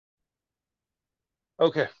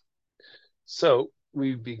Okay, so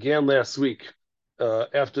we began last week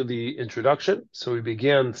after the introduction. So we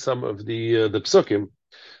began some of the psukim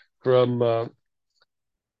from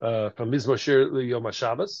from Mizmor Shir Yom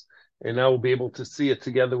HaShabbos, and now we'll be able to see it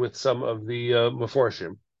together with some of the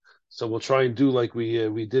Meforshim. So we'll try and do like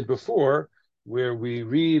we did before, where we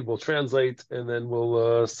read, we'll translate, and then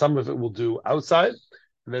we'll some of it we'll do outside,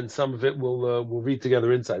 and then some of it we'll read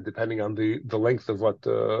together inside, depending on the length of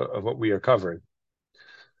what we are covering.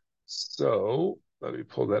 So let me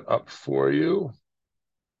pull that up for you.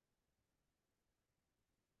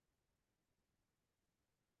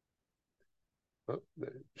 Oh,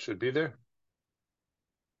 it should be there.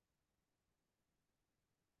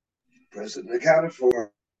 President accounted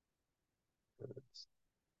for.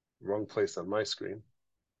 Wrong place on my screen.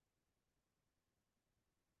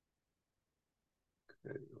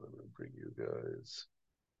 Okay, let me bring you guys.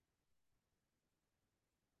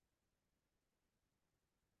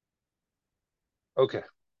 Okay.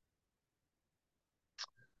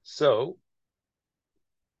 So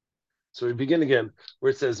we begin again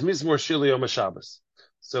where it says Mizmor Shir Yom HaShabbos.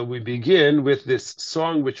 So we begin with this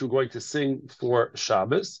song which we're going to sing for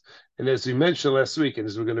Shabbos. And as we mentioned last week, and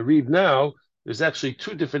as we're going to read now, there's actually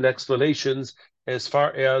two different explanations as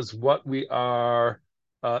far as what we are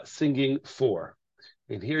singing for.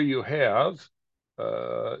 And here you have,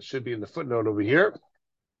 should be in the footnote over here.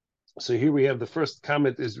 So here we have the first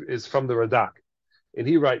comment is from the Radak. And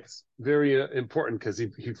he writes, very important because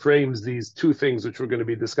he frames these two things which we're going to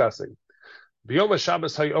be discussing.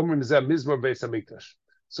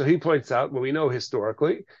 So he points out, what we know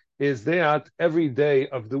historically, is that every day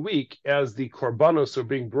of the week, as the korbanos are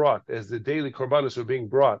being brought, as the daily korbanos are being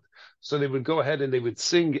brought, so they would go ahead and they would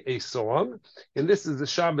sing a song, and this is the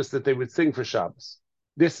Shabbos that they would sing for Shabbos.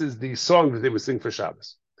 This is the song that they would sing for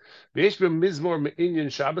Shabbos. Mizmor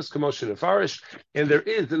and there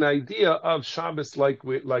is an idea of Shabbos like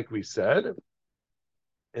we said.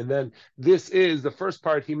 And then this is the first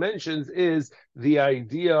part he mentions is the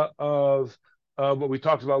idea of what we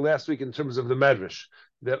talked about last week in terms of the Medrash,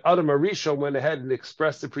 that Adam Arisha went ahead and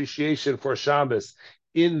expressed appreciation for Shabbos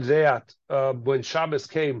in that when Shabbos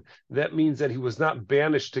came, that means that he was not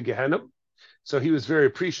banished to Gehenna. So he was very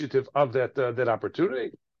appreciative of that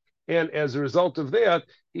opportunity. And as a result of that,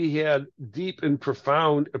 he had deep and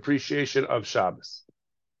profound appreciation of Shabbos.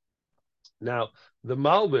 Now, the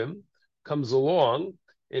Malbim comes along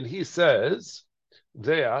and he says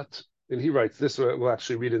that, and he writes this, we'll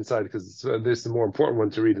actually read inside because this is the more important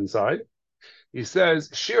one to read inside. He says,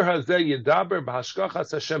 Shir hazeh yedaber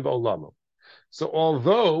b'hashkachas Hashem ba'olamo. So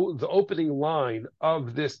although the opening line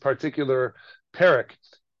of this particular parak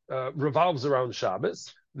revolves around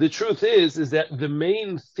Shabbos, the truth is that the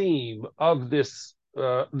main theme of this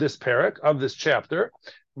parak, of this chapter,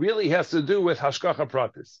 really has to do with hashgacha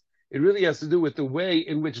pratis. It really has to do with the way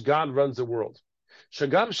in which God runs the world.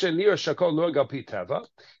 Shagam shenir shakol nogal piteva,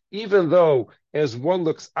 even though as one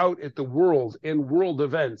looks out at the world and world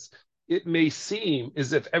events, it may seem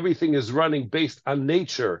as if everything is running based on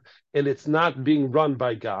nature and it's not being run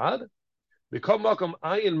by God.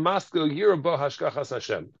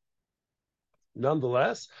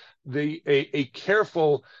 Nonetheless, a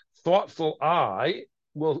careful, thoughtful eye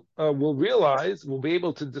will realize, will be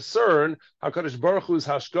able to discern HaKadosh Baruch Hu's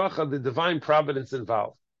hashgacha, the divine providence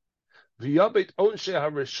involved. And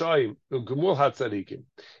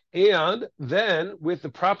then, with the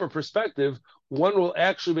proper perspective, one will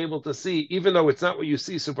actually be able to see, even though it's not what you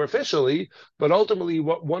see superficially, but ultimately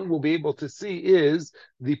what one will be able to see is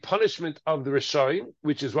the punishment of the Rishayim,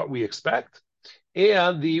 which is what we expect,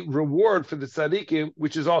 and the reward for the tzaddikim,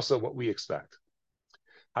 which is also what we expect.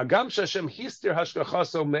 Hagam shashem histir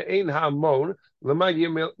hashgachaso me'ein ha'amon l'may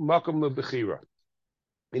makom lebechira.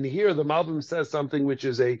 And here the Malbim says something which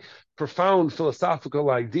is a profound philosophical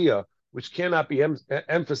idea, which cannot be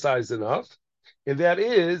emphasized enough, and that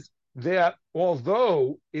is that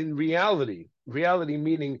although in reality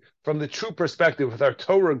meaning from the true perspective with our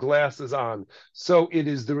Torah glasses on, so it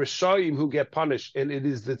is the Rishayim who get punished and it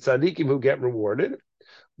is the Tzaddikim who get rewarded,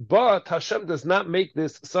 but Hashem does not make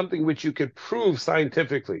this something which you could prove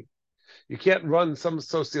scientifically. You can't run some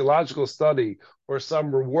sociological study or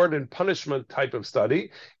some reward and punishment type of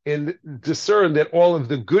study and discern that all of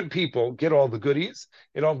the good people get all the goodies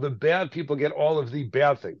and all of the bad people get all of the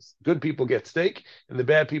bad things. Good people get steak and the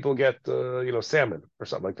bad people get, salmon or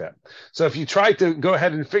something like that. So if you try to go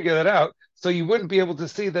ahead and figure that out, so you wouldn't be able to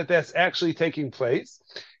see that that's actually taking place.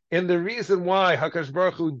 And the reason why HaKadosh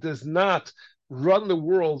Baruch Hu does not run the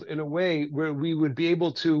world in a way where we would be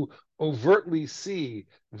able to overtly see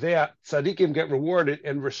that tzaddikim get rewarded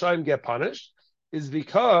and Rishayim get punished is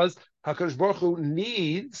because HaKadosh Baruch Hu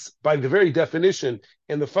needs, by the very definition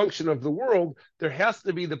and the function of the world, there has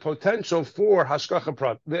to be the potential for hashgacha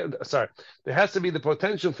prat. There has to be the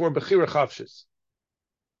potential for bechira chavshis.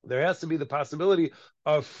 There has to be the possibility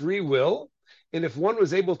of free will. And if one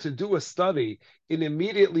was able to do a study and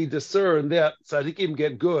immediately discern that tzaddikim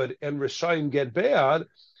get good and rishayim get bad,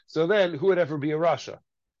 so then who would ever be a rasha?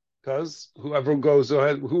 Because whoever goes,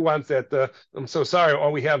 who wants that? I'm so sorry.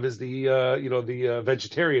 All we have is the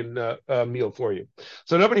vegetarian meal for you.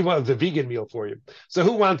 So nobody wants the vegan meal for you. So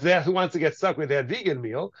who wants that? Who wants to get stuck with that vegan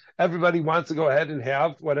meal? Everybody wants to go ahead and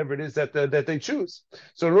have whatever it is that they choose.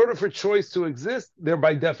 So in order for choice to exist, there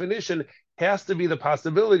by definition has to be the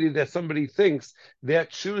possibility that somebody thinks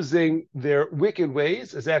that choosing their wicked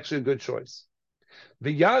ways is actually a good choice.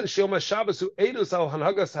 However,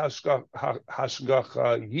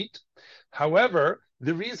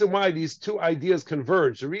 the reason why these two ideas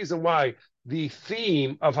converge, the reason why the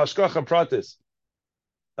theme of Hashgacha Pratis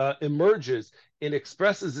emerges and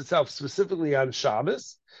expresses itself specifically on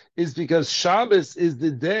Shabbos, is because Shabbos is the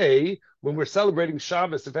day when we're celebrating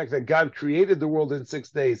Shabbos, the fact that God created the world in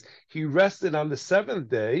 6 days. He rested on the 7th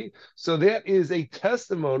day. So that is a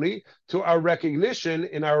testimony to our recognition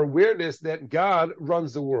and our awareness that God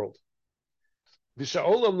runs the world. And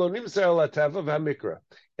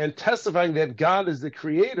testifying that God is the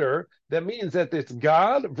creator, that means that it's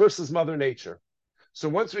God versus Mother Nature. So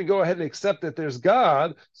once we go ahead and accept that there's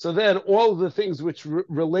God, so then all of the things which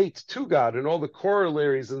relate to God and all the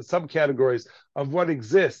corollaries and subcategories of what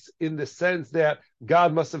exists in the sense that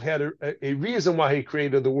God must have had a reason why he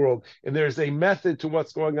created the world, and there's a method to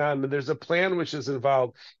what's going on, and there's a plan which is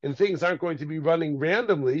involved, and things aren't going to be running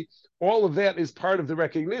randomly. All of that is part of the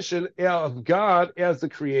recognition of God as the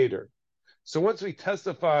creator. So once we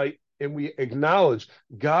testify and we acknowledge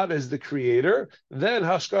God as the creator, then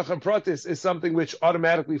hashgacha pratis is something which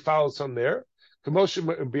automatically follows from there. As we've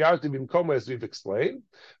explained.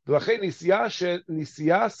 Shir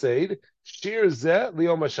zeh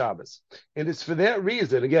liyom HaShabbos. And it's for that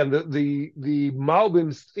reason, again, the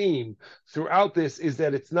Malbim's theme throughout this is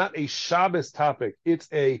that it's not a Shabbos topic, it's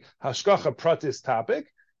a hashgacha pratis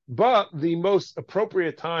topic. But the most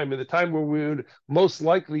appropriate time and the time where we would most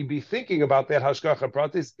likely be thinking about that hashgacha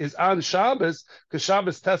pratis is on Shabbos, because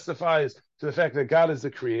Shabbos testifies to the fact that God is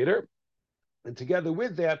the creator. And together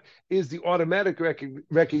with that is the automatic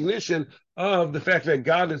recognition of the fact that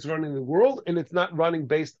God is running the world and it's not running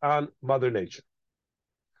based on Mother Nature.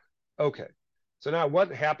 Okay, so now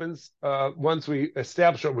what happens once we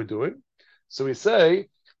establish what we're doing? So we say,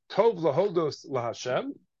 Tov lahodos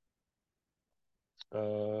laHashem.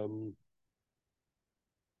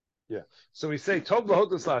 So we say Tov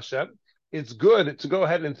lahodos laHashem. It's good to go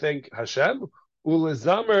ahead and thank Hashem,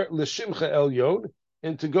 ulezamer l'shimcha elyon,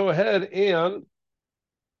 and to go ahead and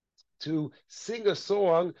to sing a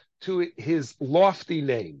song to his lofty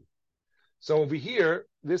name. So over here,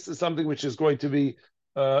 this is something which is going to be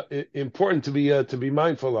important to be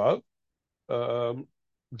mindful of.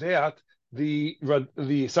 That the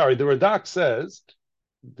Radak says.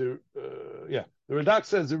 The Radak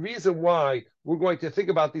says the reason why we're going to think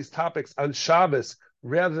about these topics on Shabbos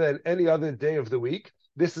rather than any other day of the week.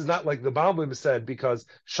 This is not like the Malbim said, because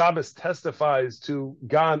Shabbos testifies to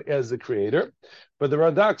God as the creator. But the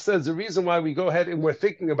Radak says the reason why we go ahead and we're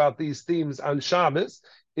thinking about these themes on Shabbos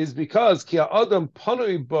is because Ki ha'adam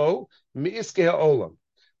panui bo mi'iskei ha'olam.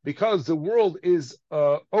 Because the world is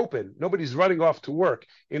open. Nobody's running off to work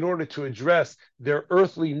in order to address their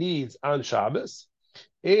earthly needs on Shabbos.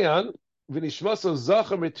 And and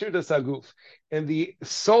the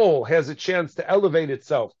soul has a chance to elevate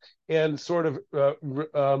itself and sort of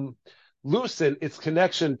loosen its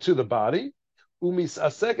connection to the body. And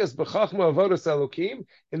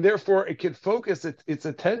therefore it can focus its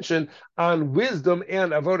attention on wisdom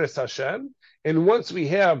and avodas Hashem. And once we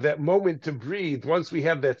have that moment to breathe, once we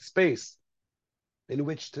have that space in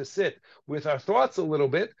which to sit with our thoughts a little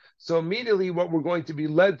bit, so immediately what we're going to be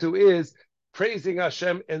led to is praising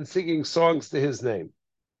Hashem and singing songs to his name.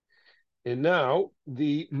 And now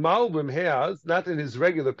the Malbim has, not in his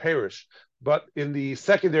regular parish, but in the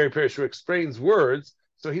secondary parish where he explains words.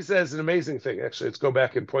 So he says an amazing thing. Actually, let's go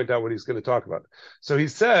back and point out what he's going to talk about. So he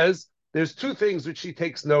says there's two things which he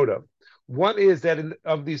takes note of. One is that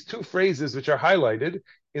of these two phrases which are highlighted,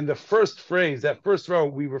 in the first phrase, that first row,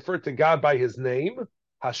 we refer to God by his name,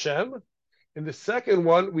 Hashem. In the second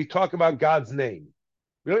one, we talk about God's name.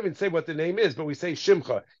 We don't even say what the name is, but we say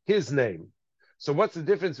Shimcha, his name. So what's the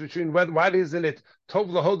difference between why isn't it Tov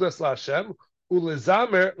lahodos laHashem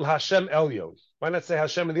Ulezamer l'Hashem Elyon. Why not say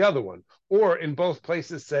Hashem in the other one? Or in both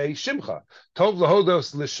places say Shimcha. Tov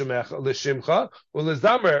lahodos l'shimcha,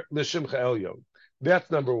 ulezamer l'shimcha Elyon. That's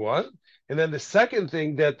number one. And then the second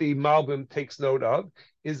thing that the Malbim takes note of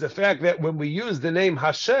is the fact that when we use the name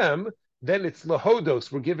Hashem, then it's lahodos,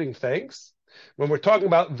 we're giving thanks. When we're talking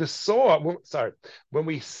about the song, when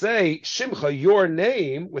we say Shimcha, your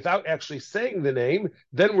name, without actually saying the name,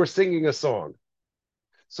 then we're singing a song.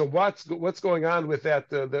 So what's going on with that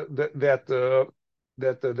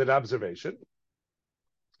observation?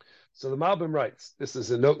 So the Malbim writes, this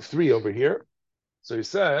is in note 3 over here. So he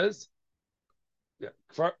says,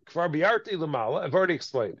 Kfar biarti lamala, I've already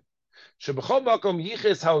explained. Shebechol makom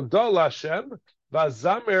yiches haodah l'Hashem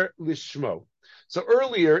v'azamer lishmo. So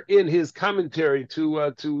earlier in his commentary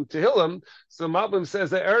to Tehillim, so Malbim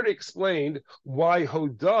says, I already explained why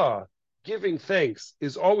Hodah, giving thanks,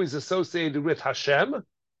 is always associated with Hashem,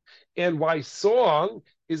 and why song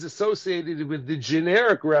is associated with the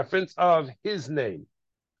generic reference of his name.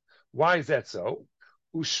 Why is that so?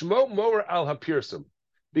 Ushmo mor al hapirsum,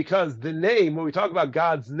 because the name, when we talk about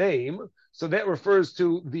God's name, so that refers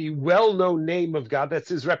to the well-known name of God. That's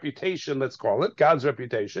his reputation, let's call it, God's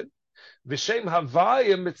reputation. V'shem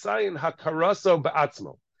havaya mitzayin hakaraso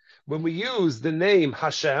ba'atzmo. When we use the name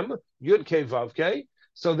Hashem, Yud Kei Vav Kei,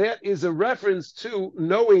 so that is a reference to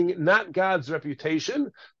knowing not God's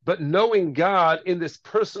reputation, but knowing God in this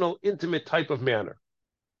personal, intimate type of manner.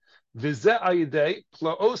 V'zeh ayidei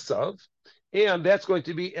pla'osav, and that's going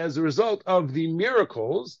to be as a result of the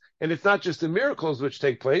miracles, and it's not just the miracles which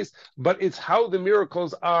take place, but it's how the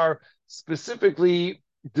miracles are specifically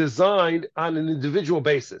designed on an individual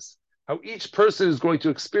basis, how each person is going to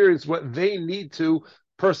experience what they need to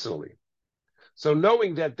personally. So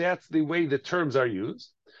knowing that that's the way the terms are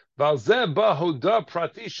used, so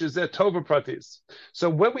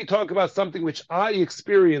when we talk about something which I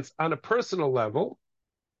experience on a personal level,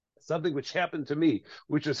 something which happened to me,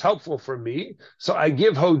 which was helpful for me, so I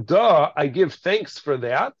give hodah, I give thanks for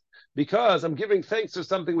that, because I'm giving thanks for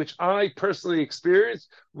something which I personally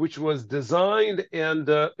experienced, which was designed and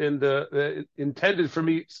intended for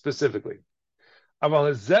me specifically. But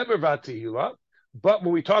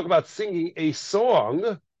when we talk about singing a song,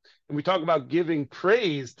 and we talk about giving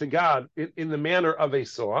praise to God in the manner of a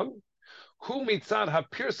song, hu mitzad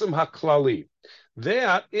hapirsum haklali,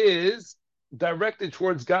 that is directed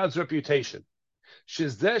towards God's reputation.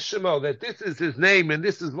 Shizeh shemo, that this is his name and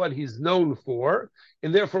this is what he's known for,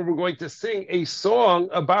 and therefore we're going to sing a song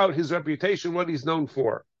about his reputation, what he's known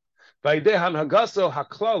for. Vaidehan hagaso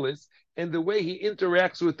haklalis, and the way he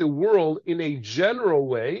interacts with the world in a general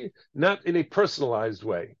way, not in a personalized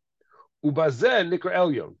way. Ubazeh nikra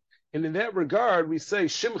elyon. And in that regard, we say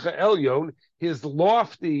Shimcha Elyon, his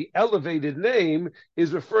lofty, elevated name,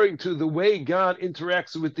 is referring to the way God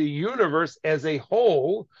interacts with the universe as a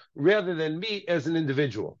whole, rather than me as an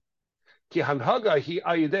individual. Ki hanhaga hi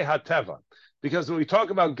ayidei hateva. Because when we talk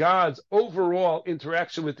about God's overall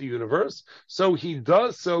interaction with the universe, so he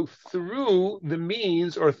does so through the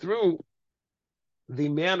means or through the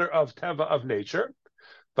manner of teva, of nature.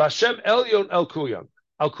 Vashem Elyon El Kuyam.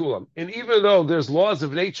 Al-Kulam. And even though there's laws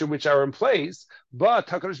of nature which are in place, but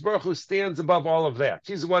HaKadosh Baruch Hu stands above all of that.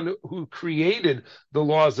 He's the one who created the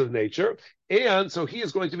laws of nature, and so he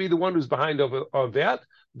is going to be the one who's behind of that.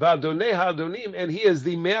 V'adonei ha'adonim, and he is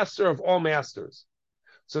the master of all masters.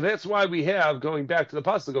 So that's why we have, going back to the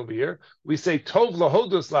pasuk over here, we say Tov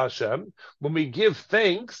lahodos la'Hashem, when we give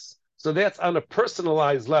thanks, so that's on a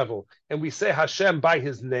personalized level, and we say Hashem by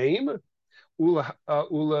his name, and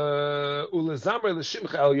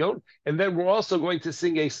then we're also going to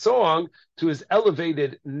sing a song to his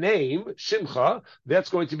elevated name, Shimcha.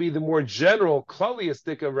 That's going to be the more general,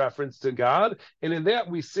 klaliistic reference to God. And in that,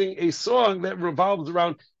 we sing a song that revolves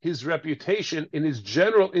around his reputation in his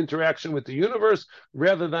general interaction with the universe,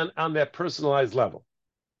 rather than on that personalized level.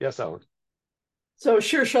 Yes, Alan? So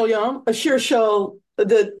Shir Shal Yom, a Shir Shal,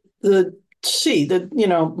 the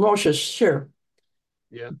Moshe Shir.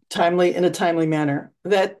 Yeah. In a timely manner.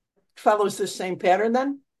 That follows the same pattern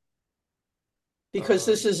then? Because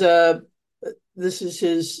this is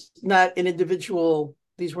his not an individual,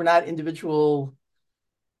 these were not individual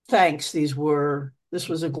thanks. This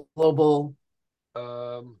was a global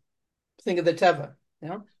thing of the Teva.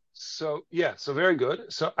 Yeah. So very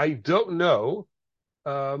good. So I don't know,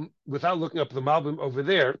 without looking up the Malbim over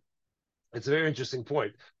there, it's a very interesting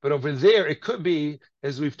point. But over there, it could be,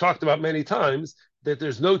 as we've talked about many times, that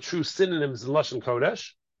there's no true synonyms in Lashon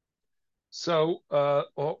Kodesh. So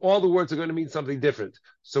all the words are going to mean something different.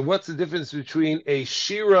 So what's the difference between a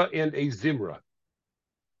Shira and a Zimra?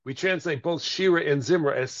 We translate both Shira and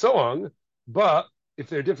Zimra as song, But if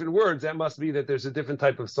they're different words, that must be that there's a different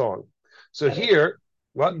type of song. So here,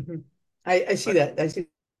 what? Mm-hmm. I see that. I see.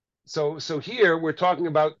 So here we're talking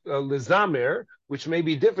about Lizamer, which may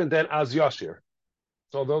be different than Az Yashir.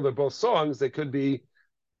 So although they're both songs, they could be,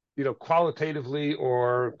 qualitatively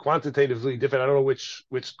or quantitatively different. I don't know which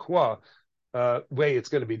qua way it's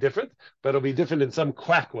going to be different, but it'll be different in some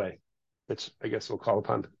quack way, which I guess we'll call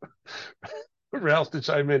upon Ralph to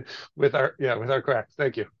chime in with our cracks.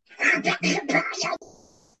 Thank you.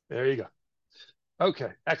 There you go.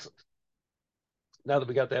 Okay, excellent. Now that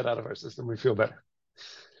we got that out of our system, we feel better.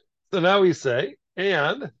 So now we say,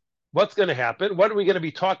 and what's going to happen? What are we going to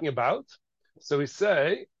be talking about? So we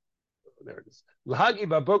say, there it is. Lahagi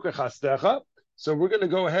baboker chastecha. So we're going to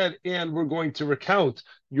go ahead and we're going to recount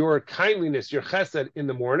your kindliness, your chesed in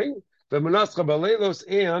the morning, v'munascha balelos,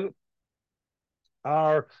 and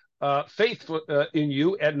our faith in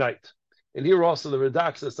you at night. And here also the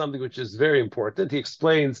Radak says something which is very important. He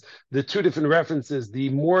explains the two different references, the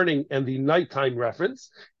morning and the nighttime reference,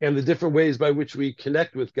 and the different ways by which we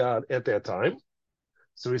connect with God at that time.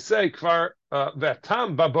 So we say, Kvar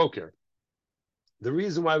Vatam Baboker. The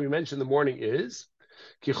reason why we mention the morning is,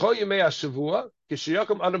 because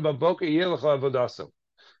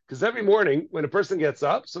every morning when a person gets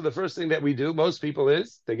up, so the first thing that we do, most people,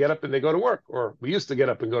 is they get up and they go to work, or we used to get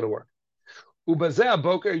up and go to work. And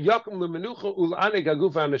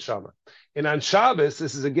on Shabbos,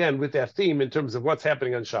 this is again with that theme in terms of what's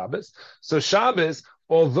happening on Shabbos. So Shabbos,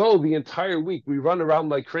 although the entire week we run around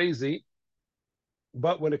like crazy,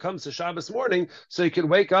 but when it comes to Shabbos morning, so you can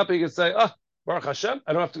wake up and you can say, oh, Baruch Hashem,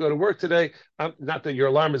 I don't have to go to work today. Not that your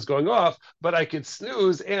alarm is going off, but I could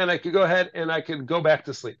snooze and I could go ahead and I could go back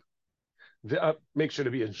to sleep. Make sure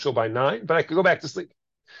to be in shul by 9, but I could go back to sleep.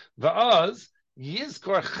 Va'az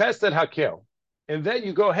yizkor chesed hakel. And then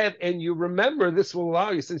you go ahead and you remember, this will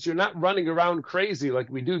allow you, since you're not running around crazy like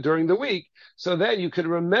we do during the week, so then you can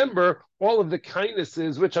remember all of the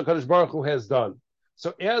kindnesses which HaKadosh Baruch Hu has done.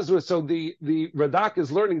 So the Radak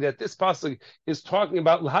is learning that this pasuk is talking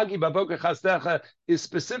about L'hagi baboker chasdecha is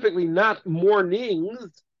specifically not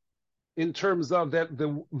mornings in terms of that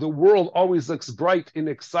the world always looks bright and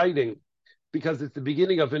exciting, because it's the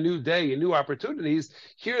beginning of a new day and new opportunities.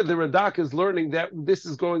 Here, the Radak is learning that this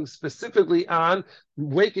is going specifically on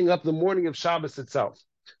waking up the morning of Shabbos itself.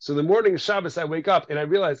 So the morning of Shabbos, I wake up and I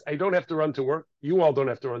realize I don't have to run to work. You all don't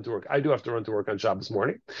have to run to work. I do have to run to work on Shabbos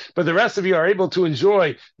morning. But the rest of you are able to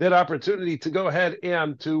enjoy that opportunity to go ahead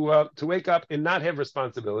and to wake up and not have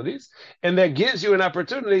responsibilities. And that gives you an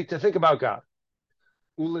opportunity to think about God.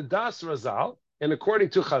 Uledas Razal, and according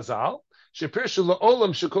to Chazal, so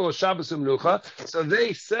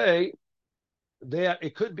they say that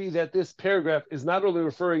it could be that this paragraph is not only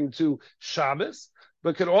referring to Shabbos,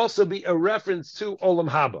 but could also be a reference to Olam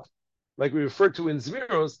Haba. Like we referred to in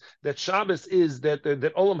Zmiros, that Shabbos is, that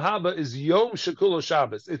Olam Haba is Yom Shekulo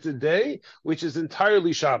Shabbos. It's a day which is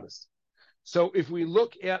entirely Shabbos. So if we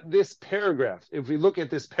look at this paragraph, if we look at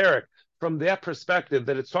this parak from that perspective,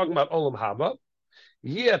 that it's talking about Olam Haba,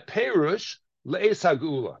 Yeh Perush Le'es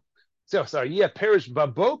HaGeula. Perish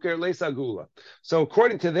baboker leisagula. So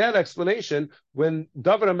according to that explanation, when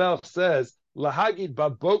David HaMelech says lahagid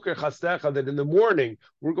baboker chastecha, that in the morning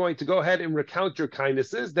we're going to go ahead and recount your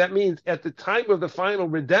kindnesses, that means at the time of the final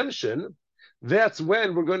redemption, that's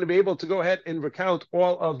when we're going to be able to go ahead and recount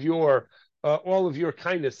all of your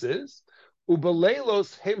kindnesses.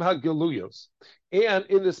 Ubeleilos hem hageluyos. And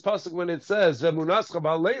in this pasuk, when it says v'munascha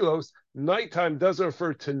ba'leilos, nighttime doesn't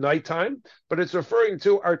refer to nighttime, but it's referring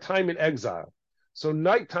to our time in exile. So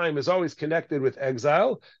nighttime is always connected with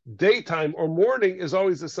exile. Daytime or morning is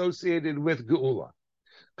always associated with geula.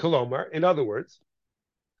 Kolomar, in other words,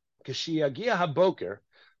 kishiyagia haboker,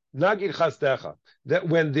 nagid chasdecha, that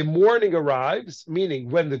when the morning arrives, meaning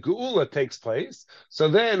when the geula takes place, so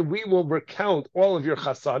then we will recount all of your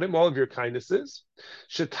chasadim, all of your kindnesses.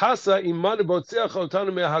 Shetasa imanu botzeach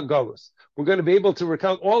otanu me'hagalus. We're going to be able to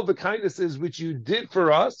recount all the kindnesses which you did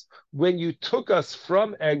for us when you took us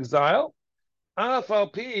from exile. Even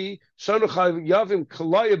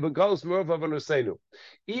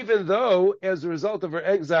though, as a result of our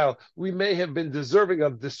exile, we may have been deserving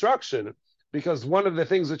of destruction, because one of the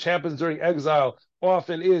things which happens during exile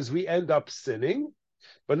often is we end up sinning.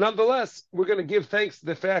 But nonetheless, we're going to give thanks to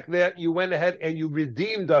the fact that you went ahead and you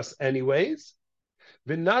redeemed us anyways.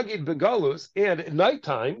 V'nagid begalus, and at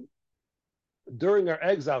nighttime, during our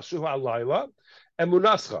exile, shuha alayla, and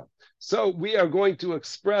munascha. So we are going to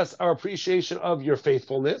express our appreciation of your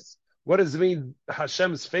faithfulness. What does it mean,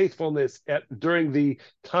 Hashem's faithfulness during the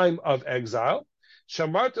time of exile?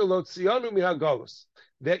 Shamartu lo tzionu mihagalus,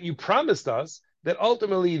 that you promised us that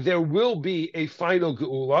ultimately there will be a final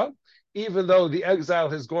geula, even though the exile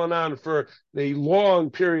has gone on for a long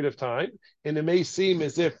period of time, and it may seem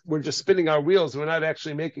as if we're just spinning our wheels, we're not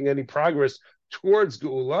actually making any progress towards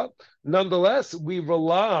geula. Nonetheless, we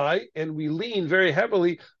rely and we lean very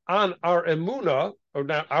heavily on our emunah, or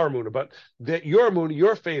not our emunah, but that your emunah,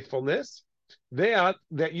 your faithfulness, that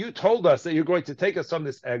you told us that you're going to take us from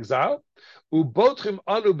this exile. Ubotchim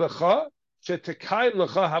anu becha shetekayim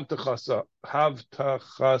lecha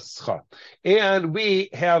havtachascha, and we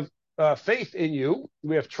have faith in you,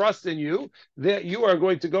 we have trust in you, that you are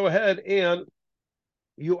going to go ahead and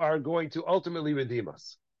you are going to ultimately redeem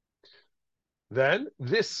us. Then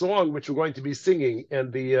this song, which we're going to be singing,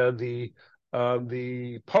 and the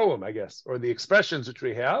poem, I guess, or the expressions which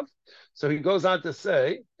we have. So he goes on to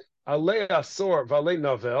say, "Alei asor v'alei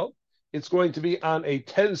navel." It's going to be on a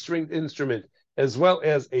 10-stringed instrument as well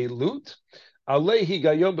as a lute. Alei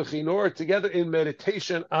higayom b'chinor, together in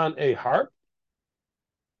meditation on a harp.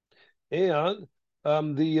 And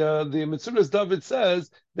the Mitzudas David says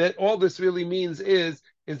that all this really means is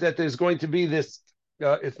that there's going to be this.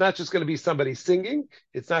 It's not just going to be somebody singing.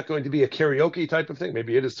 It's not going to be a karaoke type of thing.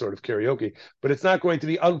 Maybe it is sort of karaoke, but it's not going to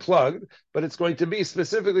be unplugged. But it's going to be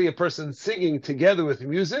specifically a person singing together with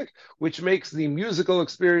music, which makes the musical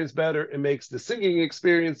experience better. It makes the singing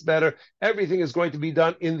experience better. Everything is going to be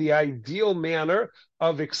done in the ideal manner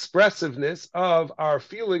of expressiveness of our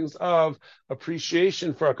feelings of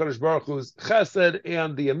appreciation for HaKadosh Baruch Hu's chesed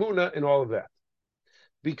and the emunah and all of that.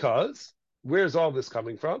 Because where's all this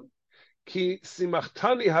coming from? Ki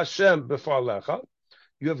simachtani Hashem b'falecha,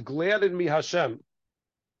 you have gladdened me, Hashem,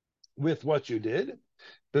 with what you did.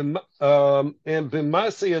 And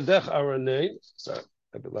b'masa yadech aranei. Sorry,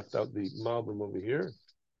 I left out the malbim over here.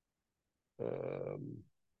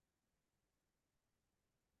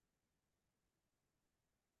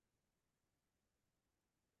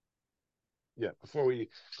 Before we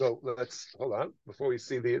go, let's hold on. Before we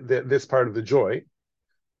see this part of the joy.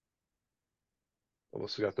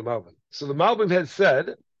 Almost forgot the Malbim. So the Malbim had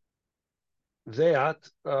said that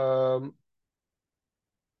so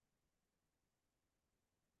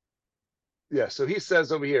he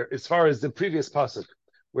says over here, as far as the previous pasuk,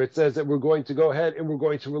 where it says that we're going to go ahead and we're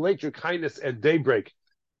going to relate your kindness at daybreak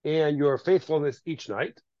and your faithfulness each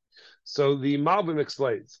night. So the Malbim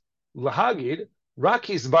explains, Lahagid,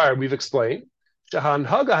 Rakis Bar, we've explained,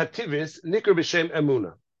 Shahanhaga Hativis, Nikr B'Shem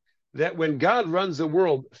Emuna, that when God runs the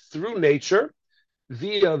world through nature,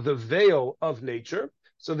 via the veil of nature.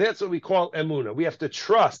 So that's what we call emuna. We have to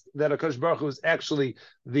trust that HaKadosh Baruch Hu is actually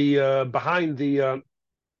the behind the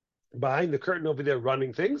curtain over there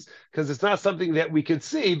running things, because it's not something that we could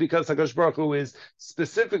see, because HaKadosh Baruch Hu is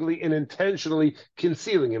specifically and intentionally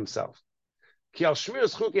concealing himself. Because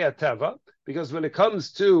when it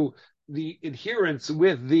comes to the adherence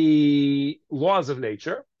with the laws of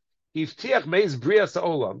nature, Iftiach Meis Brias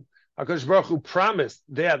Olam, HaKadosh Baruch Hu promised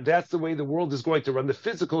that that's the way the world is going to run. The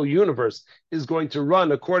physical universe is going to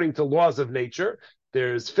run according to laws of nature.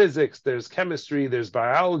 There's physics, there's chemistry, there's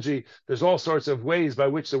biology, there's all sorts of ways by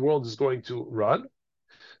which the world is going to run.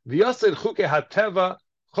 V'yased chuke hateva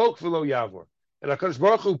chok v'lo yavor. And HaKadosh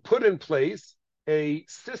Baruch Hu put in place a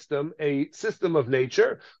system of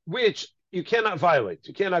nature, which you cannot violate.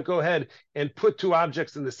 You cannot go ahead and put two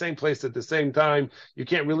objects in the same place at the same time. You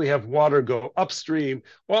can't really have water go upstream.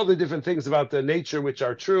 All the different things about the nature which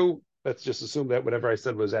are true. Let's just assume that whatever I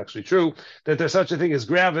said was actually true, that there's such a thing as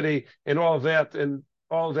gravity and all of that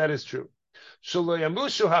is true.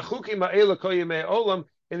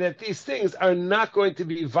 And that these things are not going to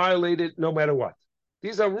be violated no matter what.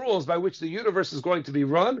 These are rules by which the universe is going to be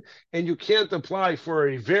run, and you can't apply for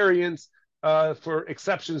a variance for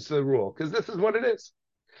exceptions to the rule, because this is what it is.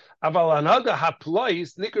 But when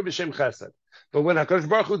HaKadosh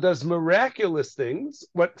Baruch Hu does miraculous things,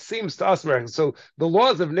 what seems to us miraculous, so the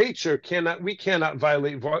laws of nature we cannot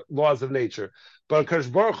violate laws of nature. But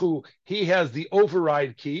HaKadosh Baruch Hu, he has the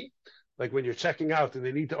override key, like when you're checking out and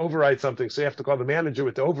they need to override something, so you have to call the manager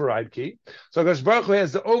with the override key. So HaKadosh Baruch Hu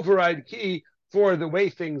has the override key for the way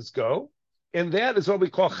things go, and that is what we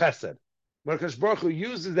call chesed. When HaKadosh Baruch Hu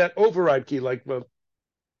uses that override key, like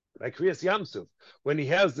Kriyas Yamsuf, when he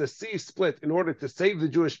has the sea split in order to save the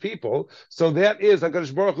Jewish people, so that is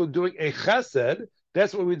HaKadosh Baruch Hu doing a chesed.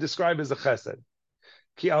 That's what we describe as a chesed.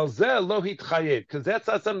 Ki al zeh lo hitchayed, because that's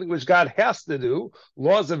not something which God has to do.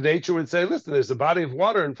 Laws of nature would say, listen, there's a body of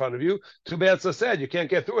water in front of you. Too bad, so sad. You can't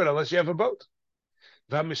get through it unless you have a boat.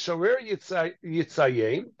 V'amishorer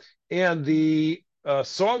yitzayim, and the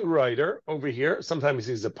songwriter over here. Sometimes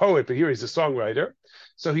he's a poet, but here he's a songwriter.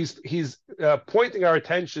 So he's pointing our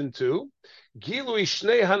attention to Gilui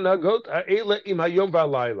Shnei Hanagot Ha'ela Im Hayom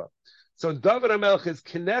V'Alayla. So David HaMelech is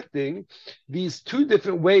connecting these two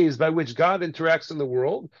different ways by which God interacts in the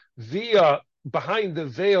world via behind the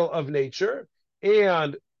veil of nature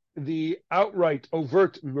and the outright,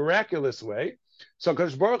 overt, miraculous way. So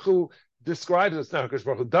Kadosh Baruch Hu describes us now. Kadosh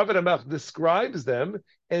Baruch Hu, David HaMelech describes them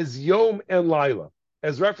as Yom and Laila,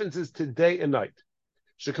 as references to day and night.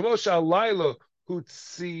 Shekamo Sha'Laila Hu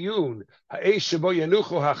Tziyun Ha'esh Shebo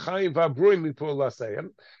Yanuchu HaChaim V'Abruim Mipur Lasayim.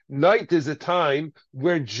 Night is a time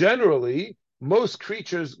where generally most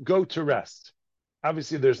creatures go to rest.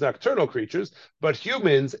 Obviously, there's nocturnal creatures, but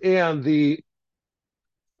humans and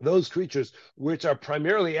those creatures which are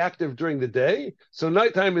primarily active during the day. So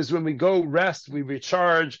nighttime is when we go rest, we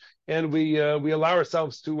recharge, and we allow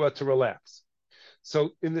ourselves to relax.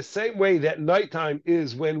 So in the same way that nighttime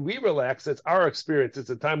is when we relax, it's our experience. It's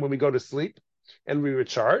a time when we go to sleep and we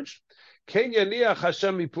recharge. So too,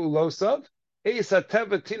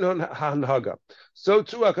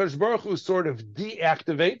 HaKadosh Baruch Hu sort of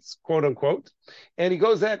deactivates, quote unquote, and he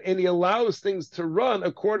goes out and he allows things to run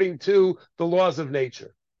according to the laws of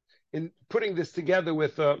nature. In putting this together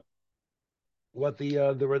with what the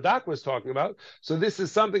Radak was talking about, so this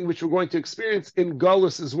is something which we're going to experience in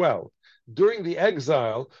Golus as well. During the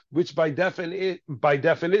exile, which by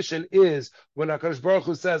definition is when HaKadosh Baruch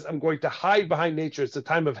Hu says, I'm going to hide behind nature. It's a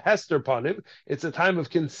time of Hester Panim. It's a time of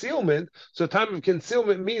concealment. So a time of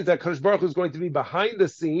concealment means that HaKadosh Baruch Hu is going to be behind the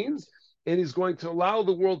scenes and he's going to allow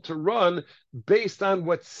the world to run based on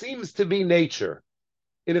what seems to be nature.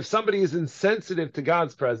 And if somebody is insensitive to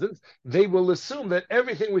God's presence, they will assume that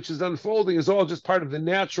everything which is unfolding is all just part of the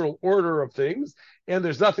natural order of things, and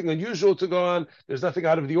there's nothing unusual to go on, there's nothing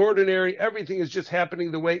out of the ordinary, everything is just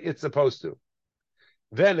happening the way it's supposed to.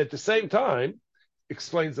 Then at the same time,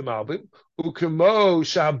 explains the Malbim, Ukemo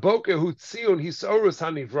Shaboke Hutzion Hisorus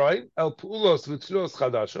Hanivraim El Pulos V'Tznos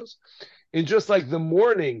Chadashos, and just like the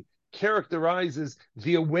morning characterizes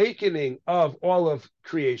the awakening of all of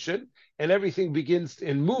creation, and everything begins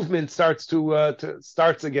and movement starts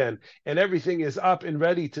starts again, and everything is up and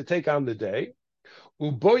ready to take on the day.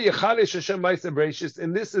 And this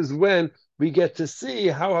is when we get to see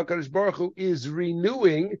how HaKadosh Baruch Hu is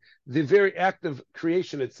renewing the very act of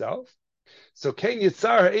creation itself. So So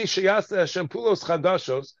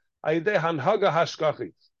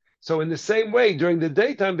in the same way, during the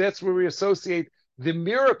daytime, that's where we associate the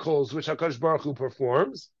miracles which HaKadosh Baruch Hu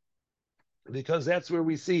performs, because that's where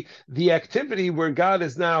we see the activity where God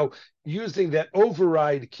is now using that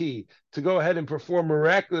override key to go ahead and perform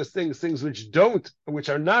miraculous things which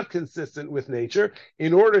are not consistent with nature,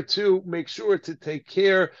 in order to make sure to take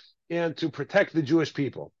care and to protect the Jewish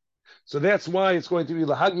people. So that's why it's going to be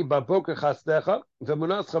Lahagi Baboka Chasdecha,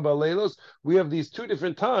 Vemunascha Baleilos. We have these two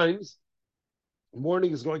different times.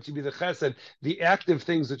 Morning is going to be the chesed, the active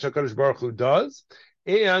things that HaKadosh Baruch Hu does.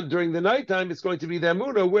 And during the nighttime, it's going to be the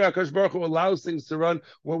Emunah, where HaKadosh Baruch Hu allows things to run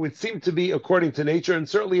what would seem to be according to nature, and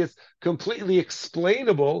certainly it's completely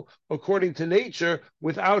explainable according to nature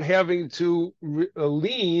without having to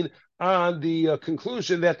lean on the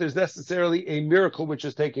conclusion that there's necessarily a miracle which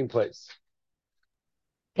is taking place.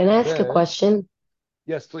 Can I ask a question?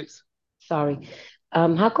 Yes, please. Sorry.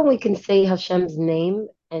 How come we can say Hashem's name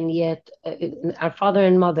and yet our father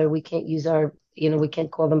and mother, we can't use we can't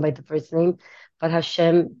call them by the first name, but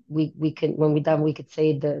Hashem, we can, when we're done, we could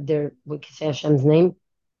say we could say Hashem's name.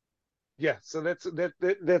 Yeah, so that's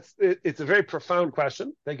it's a very profound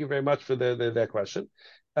question. Thank you very much for that question.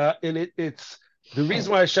 And it's the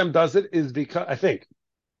reason why Hashem does it is because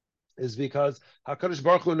HaKadosh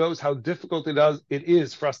Baruch Hu knows how difficult it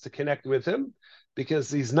is for us to connect with him, because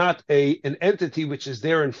he's not an entity which is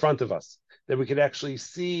there in front of us, that we could actually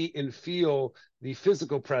see and feel the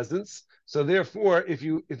physical presence. So therefore, if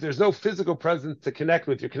there's no physical presence to connect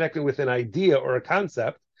with, you're connecting with an idea or a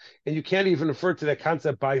concept, and you can't even refer to that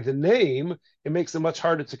concept by the name, it makes it much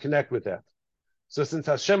harder to connect with that. So since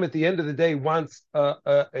Hashem at the end of the day wants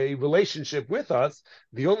a relationship with us,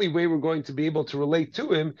 the only way we're going to be able to relate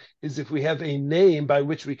to him is if we have a name by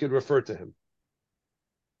which we could refer to him.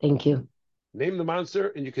 Thank you. Name the monster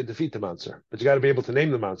and you can defeat the monster, but you got to be able to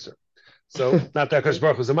name the monster. So not that Kadosh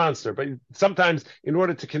Baruch Hu is a monster, but sometimes in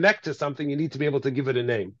order to connect to something, you need to be able to give it a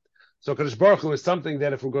name. So Kadosh Baruch Hu is something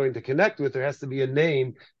that if we're going to connect with, there has to be a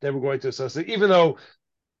name that we're going to associate, even though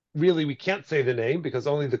really we can't say the name, because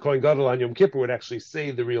only the Kohen Gadol on Yom Kippur would actually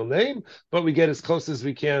say the real name, but we get as close as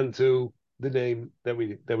we can to the name that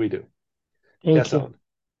we do. Thank you. Ellen.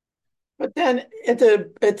 But then at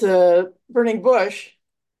the burning bush,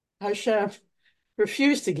 Hashem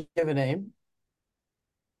refused to give a name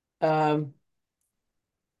to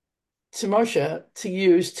Moshe to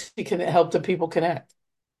use to help the people connect.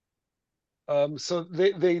 So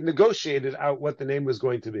they negotiated out what the name was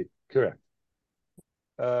going to be. Correct.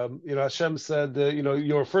 Hashem said,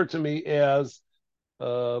 you refer to me as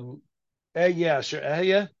Ehyeh,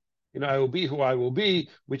 I will be who I will be,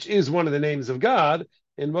 which is one of the names of God.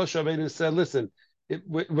 And Moshe Rabbeinu said, listen,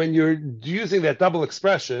 when you're using that double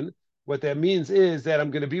expression, what that means is that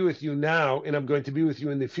I'm going to be with you now, and I'm going to be with you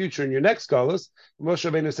in the future in your next galus. Moshe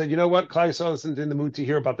Rabbeinu said, you know what? Klal Yisrael isn't in the mood to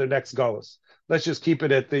hear about their next galus. Let's just keep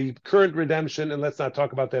it at the current redemption, and let's not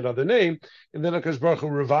talk about that other name. And then HaKadosh Baruch Hu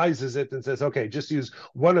revises it and says, okay, just use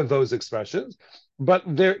one of those expressions. But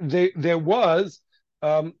there was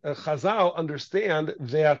Chazal understand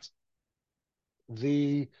that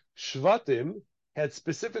the Shvatim had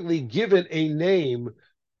specifically given a name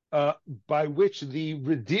by which the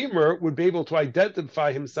Redeemer would be able to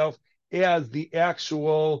identify himself as the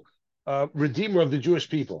actual Redeemer of the Jewish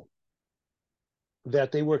people.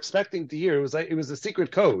 That they were expecting to hear. It was a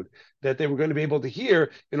secret code that they were going to be able to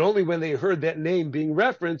hear, and only when they heard that name being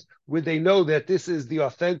referenced would they know that this is the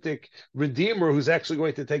authentic Redeemer who's actually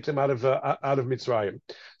going to take them out of Mitzrayim.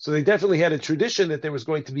 So they definitely had a tradition that there was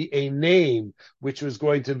going to be a name which was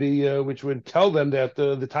going to be which would tell them that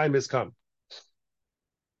the time has come.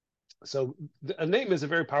 So a name is a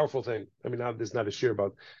very powerful thing. I mean, there's not a shir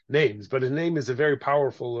about names, but a name is a very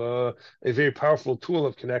powerful tool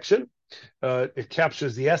of connection. It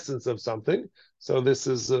captures the essence of something. So this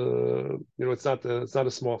is, it's not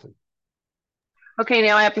a small thing. Okay,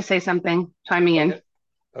 now I have to say something. Chiming in.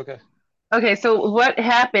 Okay. So what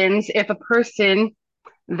happens if a person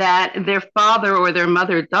that their father or their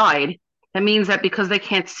mother died? That means that because they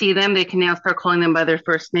can't see them, they can now start calling them by their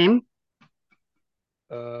first name?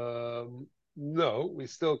 No, we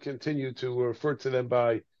still continue to refer to them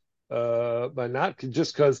by not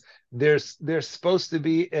just because there's supposed to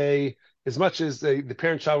be as much as the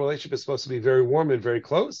parent-child relationship is supposed to be very warm and very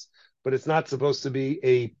close, but it's not supposed to be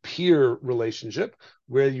a peer relationship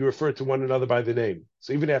where you refer to one another by the name.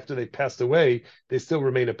 So even after they passed away, they still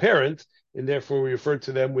remain a parent, and therefore we refer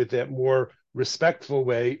to them with that more respectful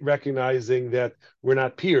way, recognizing that we're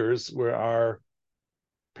not peers, we're our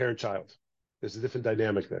parent-child. There's a different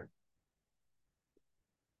dynamic there.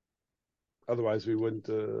 Otherwise, we wouldn't.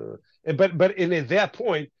 But at that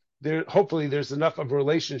point, hopefully there's enough of a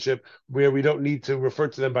relationship where we don't need to refer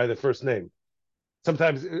to them by their first name.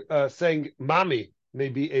 Sometimes saying "mommy" may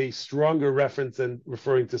be a stronger reference than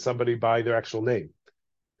referring to somebody by their actual name,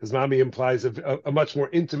 because "mommy" implies a much more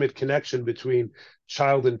intimate connection between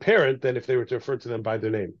child and parent than if they were to refer to them by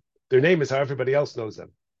their name. Their name is how everybody else knows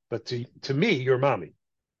them, but to me, you're mommy.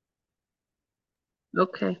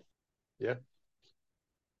 Okay. Yeah.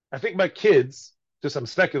 I think my kids, I'm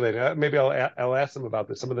speculating, maybe I'll ask them about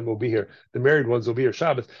this. Some of them will be here. The married ones will be here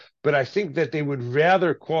Shabbos. But I think that they would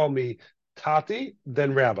rather call me Tati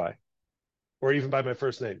than Rabbi, or even by my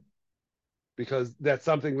first name. Because that's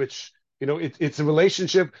something which, it's a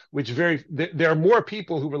relationship which there are more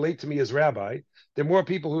people who relate to me as Rabbi. There are more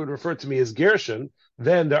people who would refer to me as Gershon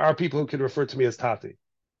than there are people who can refer to me as Tati.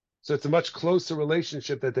 So it's a much closer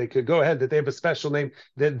relationship that they could go ahead, that they have a special name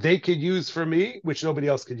that they could use for me, which nobody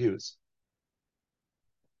else could use.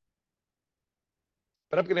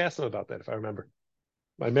 But I'm going to ask them about that if I remember.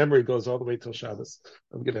 My memory goes all the way till Shabbos.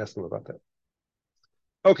 I'm going to ask them about that.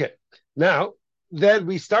 Okay. Now, then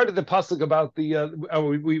we started the pasuk about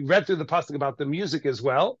we read through the pasuk about the music as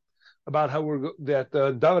well, about how David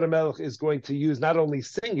HaMelech is going to use not only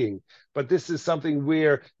singing, but this is something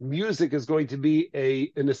where music is going to be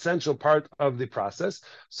an essential part of the process.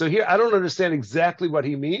 So here, I don't understand exactly what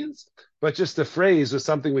he means, but just the phrase was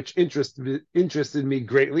something which interested me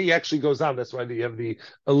greatly. He actually goes on. That's why you have the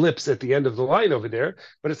ellipse at the end of the line over there.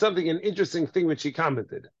 But it's an interesting thing which he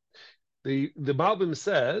commented. The Malbim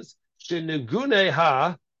says, "Shenegune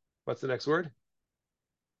ha." What's the next word?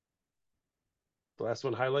 The last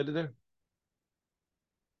one highlighted there.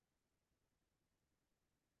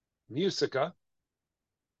 Musica.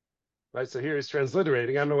 Right, so here he's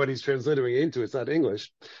transliterating. I don't know what he's transliterating into. It's not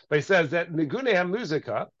English. But he says that Nigune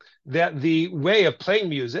ha-musica, that the way of playing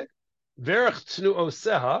music, verach tnu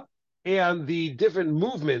oseha, and the different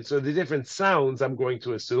movements or the different sounds, I'm going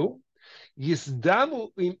to assume, yisdamu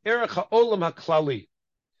im erech ha'olam ha'klali.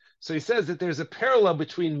 So he says that there's a parallel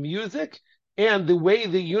between music and the way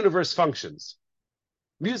the universe functions.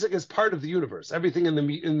 Music is part of the universe. Everything in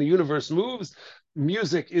the universe moves.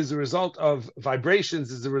 Music is a result of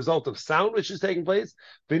vibrations, is a result of sound which is taking place.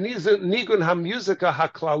 Nigun ha-musica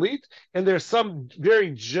ha-klalit, and there's some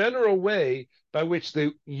very general way by which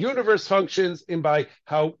the universe functions and by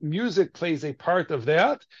how music plays a part of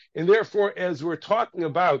that. And therefore, as we're talking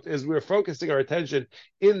about, as we're focusing our attention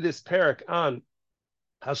in this parak on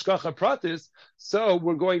Hashgacha Pratis, so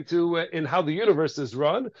we're going to, in how the universe is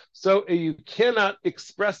run, so you cannot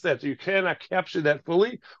express that, you cannot capture that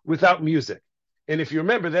fully without music. And if you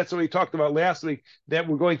remember, that's what we talked about last week, that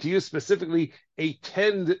we're going to use specifically a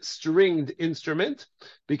 10-stringed instrument,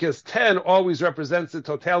 because 10 always represents the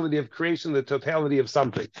totality of creation, the totality of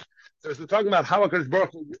something. So as we're talking about how HaKadosh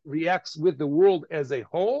Baruch Hu reacts with the world as a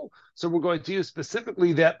whole, so we're going to use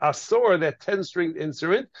specifically that asor, that 10-stringed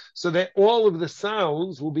instrument, so that all of the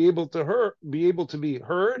sounds will be able to be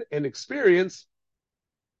heard and experienced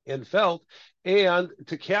and felt, and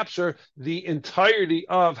to capture the entirety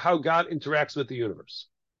of how God interacts with the universe.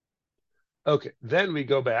 Okay, then we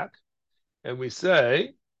go back and we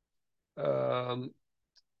say, that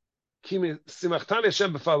you,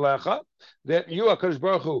 HaKadosh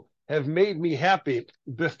Baruch Hu, have made me happy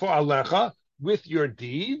before Alecha with your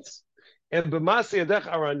deeds, and b'masi yadech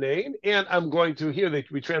aranein, and I'm going to, here that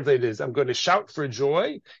we translate is, I'm going to shout for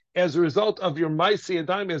joy as a result of your ma'aseh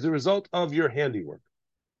yadayim, as a result of your handiwork.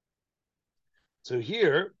 So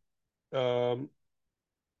here, the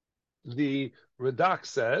Radak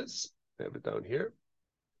says, I have it down here.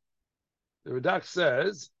 The Radak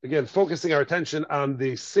says, again, focusing our attention on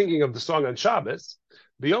the singing of the song on Shabbos,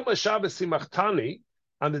 B'yom HaShabbos simachtani,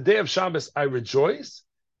 on the day of Shabbos I rejoice,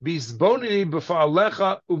 Bizbonini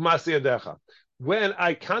b'fa'alecha u'masi yadecha, when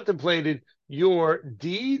I contemplated your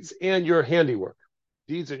deeds and your handiwork.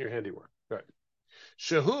 Deeds and your handiwork. Right.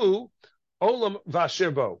 Shehu olam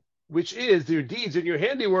v'asher, which is your deeds and your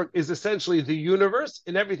handiwork, is essentially the universe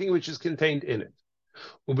and everything which is contained in it.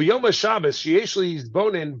 Ubiyom HaShabbos sheyesh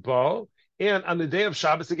lizbonen bo, and on the day of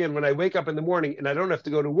Shabbos, again, when I wake up in the morning and I don't have to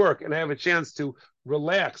go to work and I have a chance to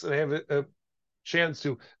relax and I have a chance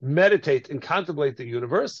to meditate and contemplate the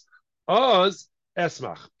universe, oz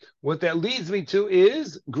esmach. What that leads me to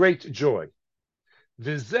is great joy.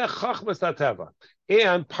 V'zeh chachmas hateva.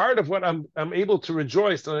 And part of what I'm able to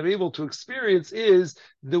rejoice and I'm able to experience is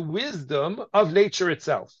the wisdom of nature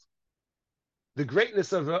itself, the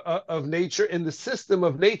greatness of nature and the system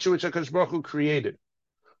of nature which HaKadosh Baruch Hu created.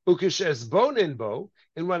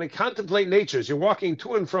 And when I contemplate nature, as you're walking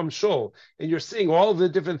to and from shul, and you're seeing all the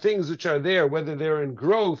different things which are there, whether they're in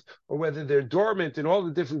growth or whether they're dormant, and all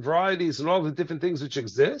the different varieties and all the different things which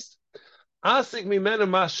exist, asig mimena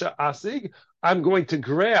masha asig, I'm going to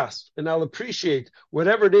grasp and I'll appreciate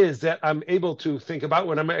whatever it is that I'm able to think about,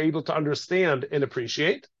 what I'm able to understand and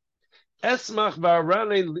appreciate. Esmach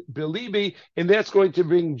v'arane belibi, and that's going to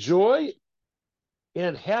bring joy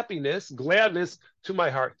and happiness, gladness to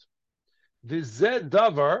my heart. V'zeh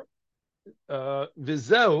davar,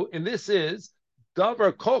 v'zeu, and this is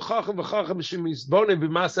davar kol chacham v'chacham shemizbonen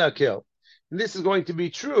b'masa akel. And this is going to be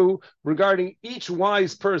true regarding each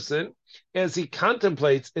wise person as he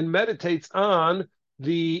contemplates and meditates on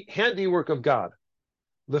the handiwork of God.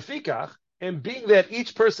 Lefikach, and being that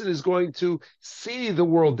each person is going to see the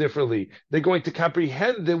world differently, they're going to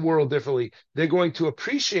comprehend the world differently, they're going to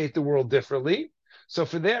appreciate the world differently. So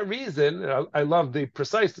for that reason, I love the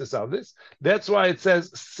preciseness of this. That's why it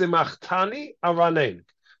says simachtani aranein.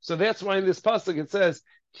 So that's why in this pasuk it says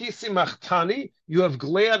ki simachtani, you have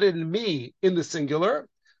gladdened me in the singular.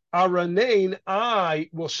 Aranein, I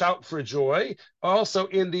will shout for joy, also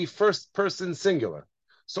in the first person singular.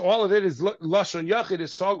 So all of it is lashon yachid.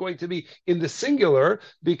 It's all going to be in the singular,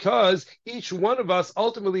 because each one of us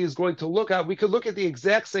ultimately is going to look at. We could look at the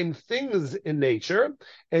exact same things in nature,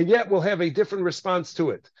 and yet we'll have a different response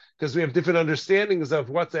to it because we have different understandings of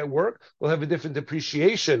what's at work. We'll have a different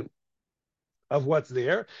appreciation of what's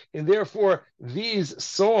there, and therefore these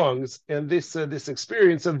songs and this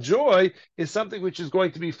experience of joy is something which is going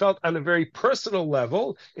to be felt on a very personal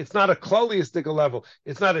level. It's not a kloliistic level.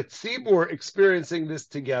 It's not a tzibur experiencing this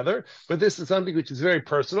together, but this is something which is very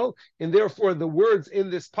personal, and therefore the words in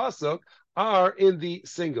this pasuk are in the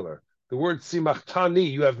singular. The word simachtani,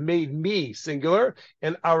 you have made me, singular,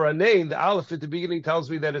 and aranein, the aleph at the beginning, tells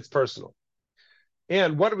me that it's personal.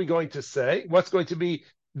 And what are we going to say? What's going to be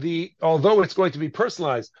although it's going to be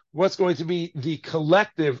personalized, what's going to be the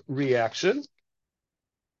collective reaction?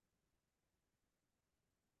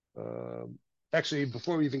 Actually,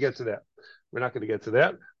 before we even get to that, we're not going to get to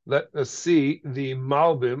that. Let us see the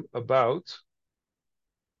Malbim about.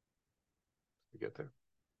 We get there.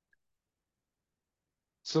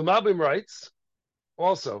 So Malbim writes,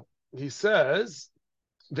 also, he says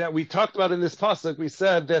that we talked about in this pasuk, we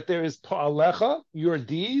said that there is pa'alecha, your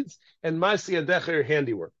deeds, and ma'aseh yadecha, your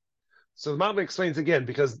handiwork. So the Malbim explains again,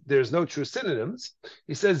 because there's no true synonyms.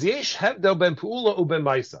 He says, Yesh hevdel ben pu'ula u ben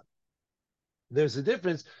maisa. There's a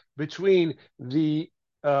difference between the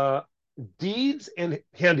deeds and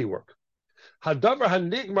handiwork. Hadavar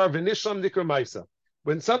hanigmar v'nishlam nikra maisa.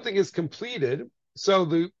 When something is completed, so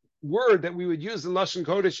the word that we would use in Lashon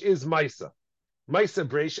Kodesh is maisa. Maisa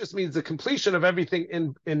Brachus means the completion of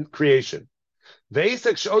everything in creation.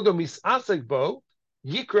 Ve'esek she'odo misasek bo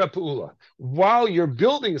yikra pu'ula. While you're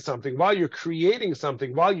building something, while you're creating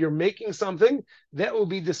something, while you're making something, that will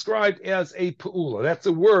be described as a pu'ula. That's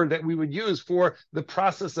a word that we would use for the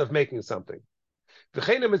process of making something.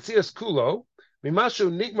 V'chein metzias kulo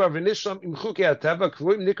mimashu nigmar v'nishlam im chukei hateva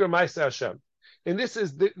k'voim nikra ma'aseh Hashem. And this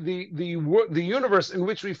is the universe in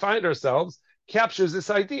which we find ourselves captures this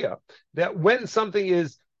idea that when something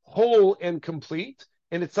is whole and complete,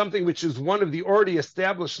 and it's something which is one of the already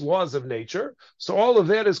established laws of nature, so all of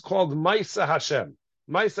that is called Maisa Hashem.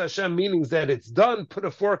 Maisa Hashem meaning that it's done, put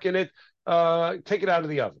a fork in it, take it out of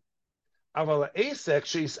the oven. Aval Esek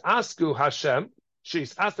she's asku Hashem,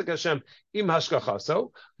 she's asek Hashem im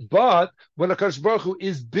hashkachaso. But when HaKadosh Baruch Hu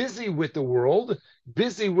is busy with the world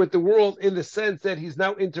in the sense that he's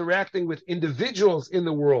now interacting with individuals in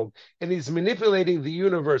the world, and he's manipulating the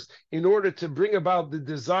universe in order to bring about the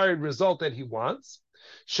desired result that he wants.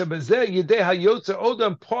 So when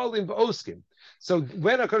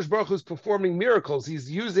HaKadosh Baruch Hu is performing miracles, he's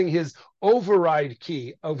using his override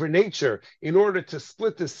key over nature in order to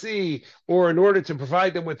split the sea, or in order to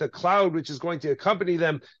provide them with a cloud which is going to accompany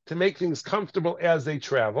them to make things comfortable as they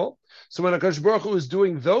travel. So when HaKadosh Baruch Hu is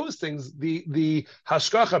doing those things, the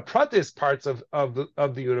hashgacha pratis parts of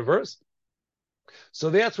the universe, so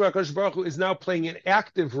that's where HaKadosh Baruch Hu is now playing an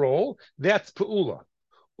active role. That's Pa'ula.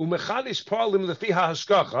 Umechadish Palim lefi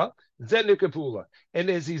hashgacha. And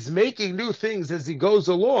as he's making new things as he goes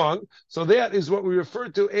along, so that is what we refer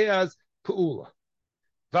to as Pa'ula.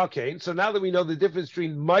 Okay, so now that we know the difference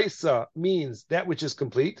between Maisa means that which is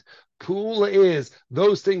complete, Pa'ula is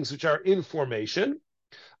those things which are in formation.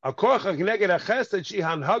 So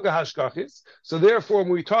therefore, when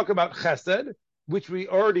we talk about Chesed, which we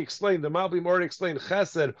already explained, the Malbim already explained,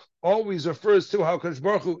 Chesed always refers to how HaKadosh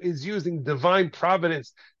Baruch Hu is using divine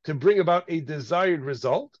providence to bring about a desired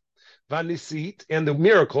result. Vanisit and the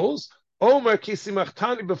miracles. Omer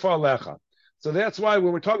kisimachtani b'falecha. So that's why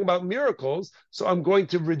when we're talking about miracles, so I'm going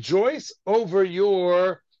to rejoice over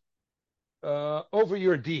your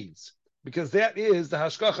deeds, because that is the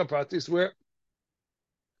hashgacha pratis, where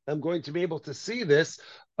I'm going to be able to see this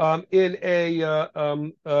in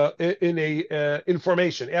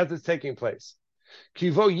information as it's taking place.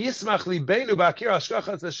 Kivo yismach libenu b'akir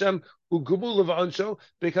hashgachas Hashem ugumul v'ansho,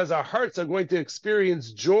 because our hearts are going to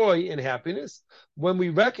experience joy and happiness when we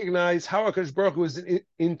recognize how HaKadosh Baruch Hu is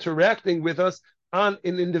interacting with us on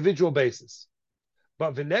an individual basis.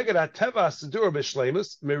 But v'neged hateva hasidura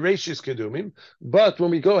b'shleimus mereshis kedumim. But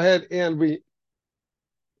when we go ahead and we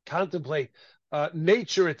contemplate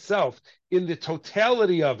nature itself, in the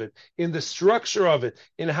totality of it, in the structure of it,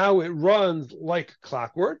 in how it runs like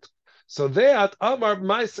clockwork, so that Amar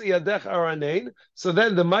Maisi Yadech Aranein. So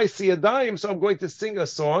then the Maisi Yadayim. So I'm going to sing a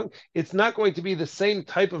song. It's not going to be the same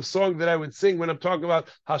type of song that I would sing when I'm talking about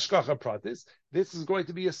Hashgacha Pratis. This is going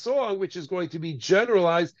to be a song which is going to be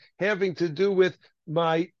generalized, having to do with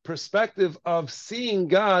my perspective of seeing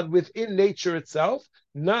God within nature itself,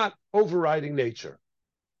 not overriding nature.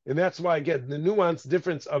 And that's why, again, the nuanced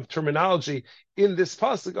difference of terminology in this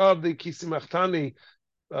pasuk of the Kisimachtani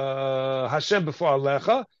Hashem before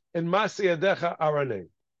Alecha and Masi Yadecha Aranei.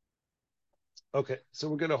 Okay, so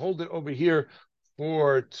we're going to hold it over here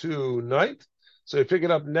for tonight. So we pick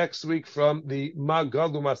it up next week from the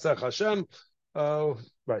Magadu Masech Hashem.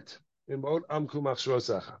 Right.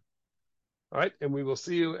 All right, and we will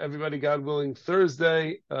see you, everybody, God willing,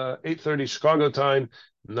 Thursday, 8:30 Chicago time,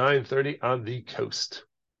 9:30 on the coast.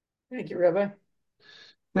 Thank you, Rabbi.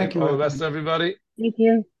 Thank you. All the best, everybody. Thank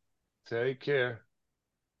you. Take care.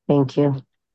 Thank you.